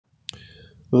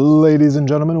Ladies and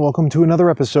gentlemen, welcome to another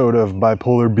episode of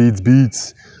Bipolar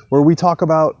Beats, where we talk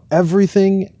about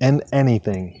everything and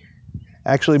anything.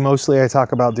 Actually, mostly I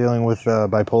talk about dealing with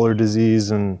bipolar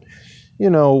disease and,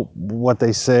 what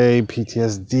they say,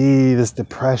 PTSD, this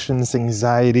depression, this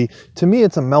anxiety. To me,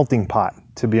 it's a melting pot,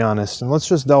 to be honest. And let's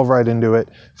just delve right into it.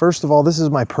 First of all, this is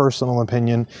my personal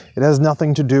opinion. It has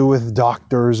nothing to do with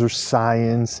doctors or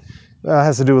science. It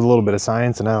has to do with a little bit of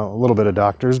science and a little bit of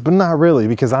doctors, but not really,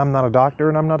 because I'm not a doctor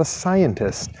and I'm not a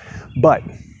scientist. But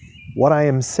what I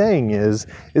am saying is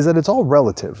that it's all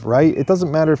relative, right? It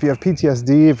doesn't matter if you have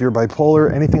PTSD, if you're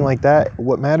bipolar, anything like that.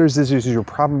 What matters is you're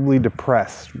probably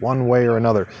depressed one way or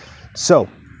another. So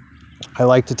I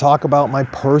like to talk about my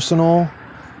personal...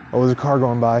 Oh, there's a car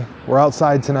going by. We're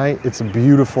outside tonight. It's a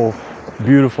beautiful,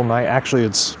 beautiful night. Actually,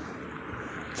 it's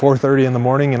 4:30 in the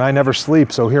morning and I never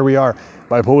sleep, so here we are.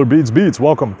 Bipolar Beats,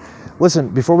 welcome. Listen,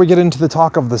 before we get into the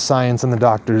talk of the science and the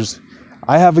doctors,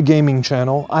 I have a gaming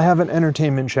channel. I have an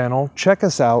entertainment channel. Check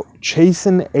us out,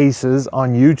 Chasing Aces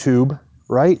on YouTube,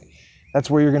 right? That's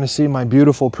where you're gonna see my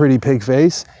beautiful, pretty pig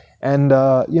face. And,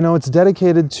 it's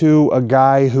dedicated to a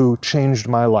guy who changed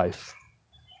my life.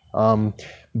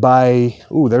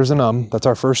 There's an that's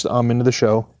our first into the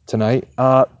show tonight.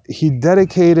 He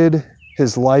dedicated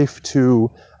his life to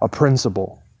a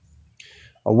principle,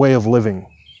 a way of living.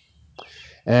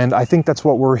 And I think that's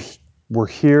what we're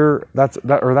here, that's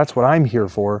what I'm here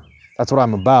for. That's what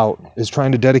I'm about, is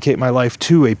trying to dedicate my life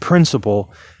to a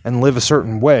principle and live a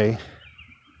certain way.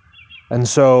 And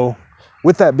so,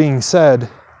 with that being said,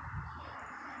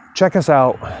 check us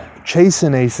out,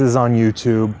 Chasing Aces on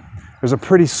YouTube. There's a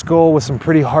pretty skull with some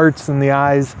pretty hearts in the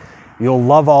eyes. You'll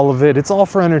love all of it. It's all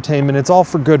for entertainment. It's all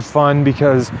for good fun,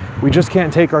 because we just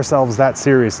can't take ourselves that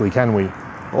seriously, can we?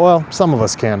 Well, some of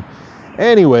us can.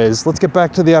 Anyways, let's get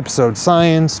back to the episode.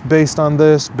 Science, based on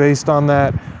this, based on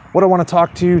that. What I want to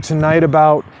talk to you tonight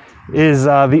about is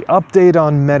the update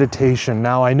on meditation.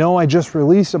 Now, I know I just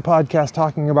released a podcast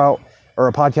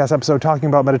episode talking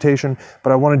about meditation,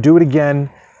 but I want to do it again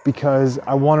because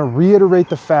I want to reiterate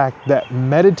the fact that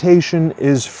meditation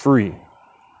is free.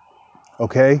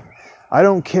 Okay? I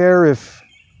don't care if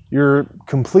you're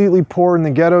completely poor in the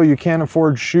ghetto, you can't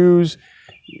afford shoes.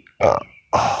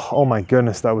 Oh my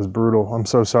goodness, that was brutal. I'm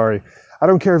so sorry. I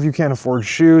don't care if you can't afford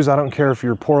shoes. I don't care if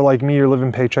you're poor like me, you're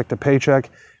living paycheck to paycheck.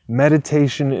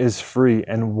 Meditation is free,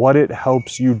 and what it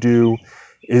helps you do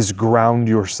is ground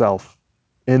yourself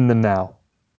in the now.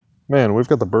 Man, we've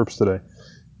got the burps today.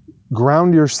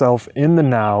 Ground yourself in the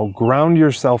now, ground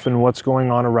yourself in what's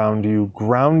going on around you,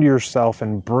 ground yourself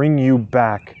and bring you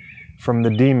back from the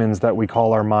demons that we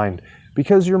call our mind.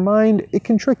 Because your mind, it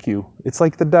can trick you. It's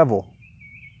like the devil.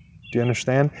 Do you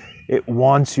understand? It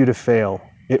wants you to fail.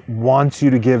 It wants you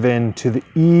to give in to the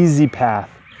easy path.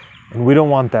 And we don't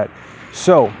want that.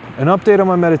 So, an update on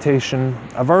my meditation.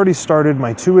 I've already started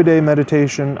my 2-a-day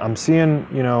meditation. I'm seeing,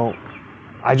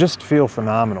 I just feel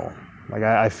phenomenal. Like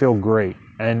I feel great.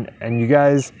 And you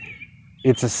guys,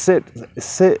 it's a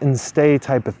sit and stay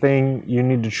type of thing. You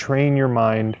need to train your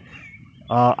mind.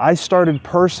 I started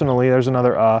personally,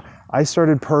 I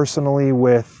started personally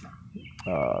with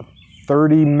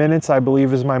 30 minutes, I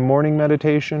believe, is my morning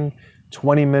meditation.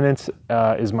 20 minutes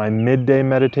is my midday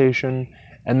meditation.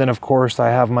 And then, of course, I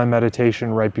have my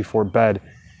meditation right before bed.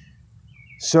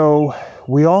 So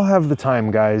we all have the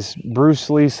time, guys. Bruce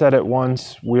Lee said it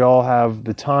once. We all have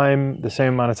the time, the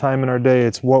same amount of time in our day.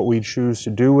 It's what we choose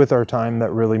to do with our time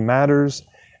that really matters,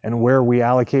 and where we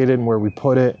allocate it and where we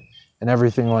put it and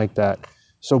everything like that.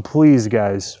 So please,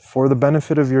 guys, for the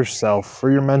benefit of yourself, for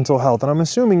your mental health, and I'm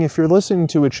assuming if you're listening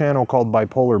to a channel called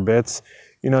Bipolar Bits,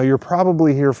 you're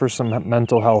probably here for some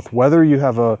mental health, whether you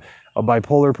have a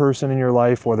bipolar person in your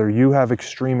life, whether you have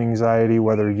extreme anxiety,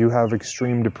 whether you have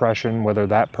extreme depression, whether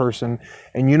that person,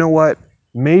 and you know what?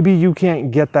 Maybe you can't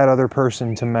get that other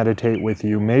person to meditate with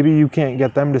you. Maybe you can't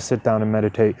get them to sit down and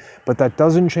meditate, but that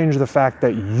doesn't change the fact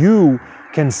that you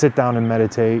can sit down and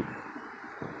meditate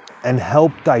and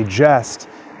help digest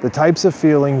the types of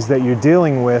feelings that you're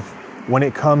dealing with when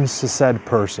it comes to said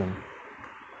person.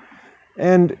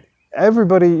 And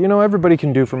everybody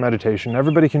can do for meditation.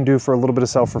 Everybody can do for a little bit of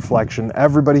self-reflection.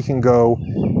 Everybody can go,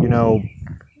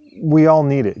 we all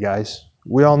need it, guys.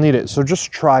 We all need it. So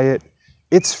just try it.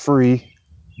 It's free.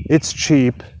 It's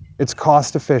cheap. It's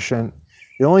cost efficient.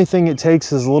 The only thing it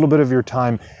takes is a little bit of your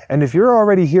time. And if you're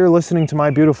already here listening to my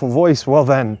beautiful voice, well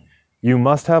then, you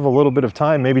must have a little bit of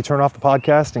time. Maybe turn off the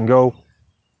podcast and go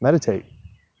meditate.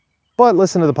 But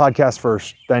listen to the podcast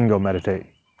first, then go meditate.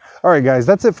 All right, guys,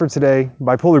 that's it for today.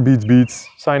 Bipolar Beats,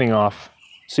 signing off.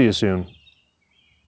 See you soon.